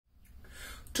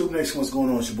Tube Nation, what's going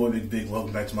on? It's your boy Big Big.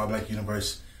 Welcome back to my Black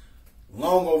Universe.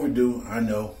 Long overdue. I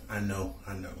know.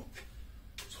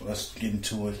 So let's get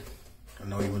into it. I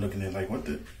know you were looking at like, what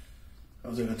the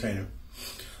hell's that container?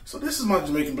 So this is my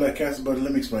Jamaican black Castor butter.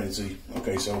 Let me explain it to you.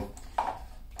 Okay, so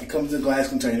it comes in a glass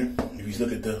container. If you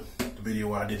look at the video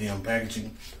where I did the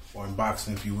unpackaging or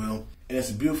unboxing, if you will. And it's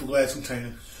a beautiful glass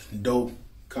container. Dope,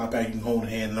 compact, you can hold in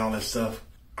hand and all that stuff.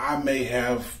 I may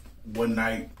have one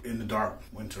night in the dark,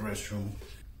 went to the restroom,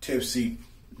 tipsy,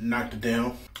 knocked it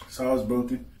down. Saw I was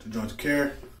broken, took joint to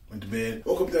care, went to bed.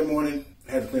 Woke up that morning,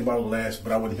 had to clean bottle of glass,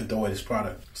 but I wouldn't throw away this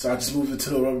product. So I just moved it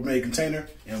to a Rubbermaid container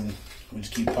and we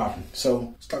just keep popping. So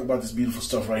let's talk about this beautiful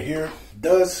stuff right here.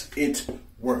 Does it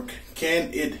work?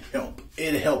 Can it help?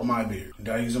 It helped my beard. Did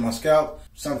I use it on my scalp?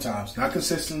 Sometimes, not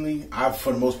consistently. I've,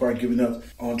 for the most part, given up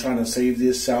on trying to save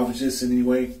this, salvage this in any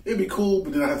way. It'd be cool,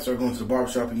 but then I have to start going to the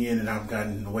barbershop again, and I've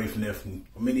gotten away from that for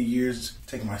many years.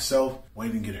 Taking myself,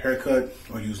 waiting to get a haircut,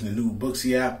 or using the new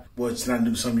Booksy app. Well, it's not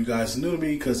new to some of you guys. It's new to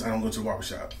me because I don't go to the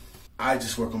barbershop. I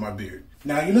just work on my beard.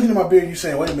 Now, you're looking at my beard and you're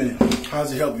saying, wait a minute, how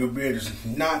does it help? Your beard is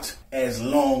not as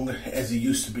long as it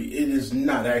used to be. It is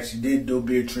not. I actually did do a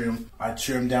beard trim. I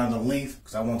trimmed down the length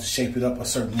because I want to shape it up a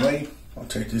certain way. I'll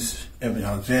take this Ebony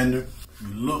Alexander. If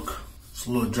you look, it's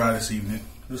a little dry this evening.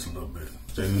 Just a little bit.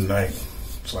 Stay the night.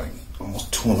 It's like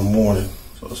almost 2 in the morning.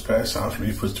 So it's past time for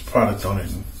me to put the product on it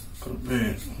and go to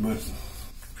bed. But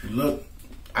if you look,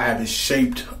 I have it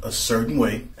shaped a certain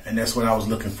way, and that's what I was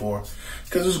looking for.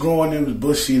 Because it was growing, it was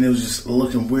bushy, and it was just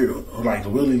looking weird, like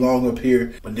really long up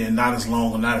here, but then not as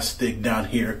long or not as thick down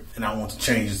here. And I want to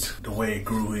change the way it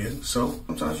grew in. So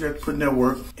sometimes you have to put in that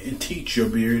work and teach your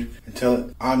beard and tell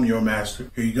it, I'm your master.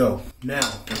 Here you go. Now,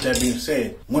 with that being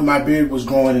said, when my beard was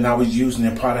growing and I was using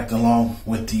the product along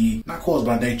with the, not Coils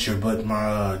by Nature, but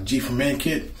my G for Men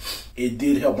kit, it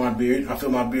did help my beard. I feel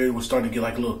my beard was starting to get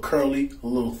like a little curly, a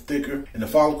little thicker in the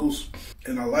follicles.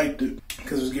 And I liked it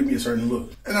because it was giving me a certain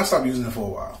look. And I stopped using it for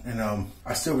a while. And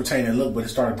I still retain that look, but it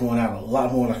started going out a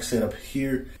lot more, like I said, up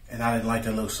here. And I didn't like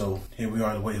that look, so here we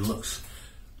are the way it looks.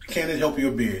 Can it help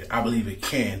your beard? I believe it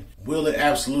can. Will it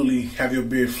absolutely have your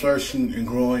beard flourishing and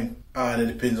growing? That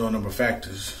depends on a number of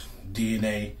factors.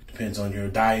 DNA, depends on your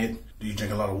diet. Do you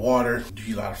drink a lot of water? Do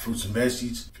you eat a lot of fruits and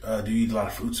veggies? Do you eat a lot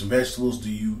of fruits and vegetables?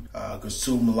 Do you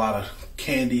consume a lot of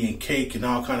candy and cake and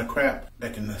all kind of crap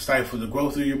that can stifle the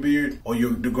growth of your beard or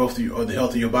the growth of or the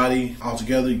health of your body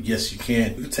altogether? Yes, you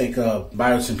can. You can take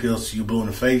biotin pills till you blue in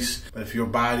the face, but if your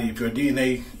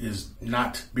DNA is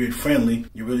not beard friendly,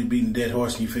 you're really beating a dead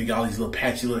horse and you figure all these little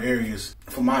patchy little areas,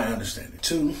 from my understanding.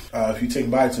 2, if you take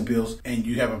biotin pills and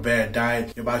you have a bad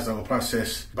diet, your body's not gonna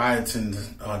process biotin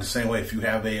the same way if you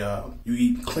have you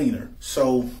eat cleaner.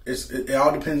 So it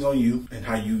all depends on you and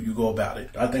how you go about it.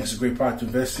 I think it's a great product to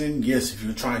invest in. Yes, if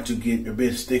you're trying to get your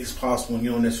beard as thick as possible and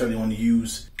you don't necessarily want to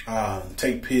use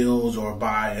take pills or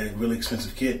buy a really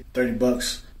expensive kit,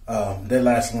 $30. That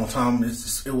lasts a long time.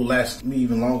 It will last me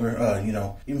even longer.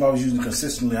 Even if I was using it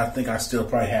consistently, I think I still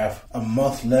probably have a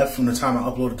month left from the time I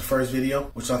uploaded the first video,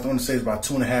 which I want to say is about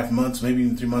 2.5 months, maybe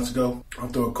even 3 months ago. I'll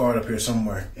throw a card up here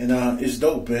somewhere. And it's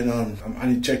dope. And I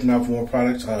need to check them out for more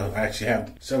products. I actually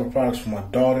have several products for my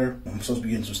daughter. I'm supposed to be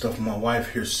getting some stuff for my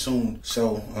wife here soon.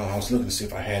 So I was looking to see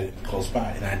if I had it close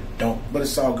by, and I don't. But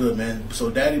it's all good, man. So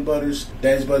Daddy's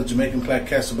Butter Jamaican Black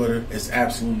Castor butter is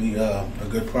absolutely a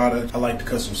good product. I like the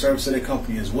customer service of their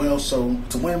company as well, so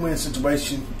it's a win-win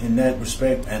situation in that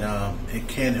respect, and it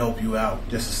can help you out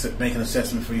just to make an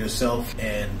assessment for yourself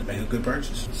and make a good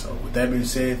purchase. So with that being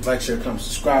said, like, share, comment,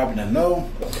 subscribe, and I know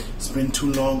it's been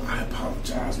too long. I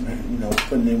apologize, man.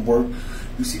 Putting in work.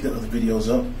 You see the other videos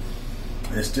up,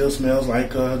 and it still smells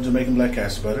like Jamaican black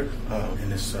Castor butter,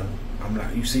 and it's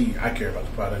you see, I care about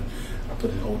the product. I put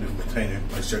it in a whole different container.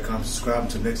 Like, share, comment, subscribe.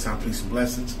 Until next time, peace and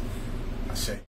blessings. I say.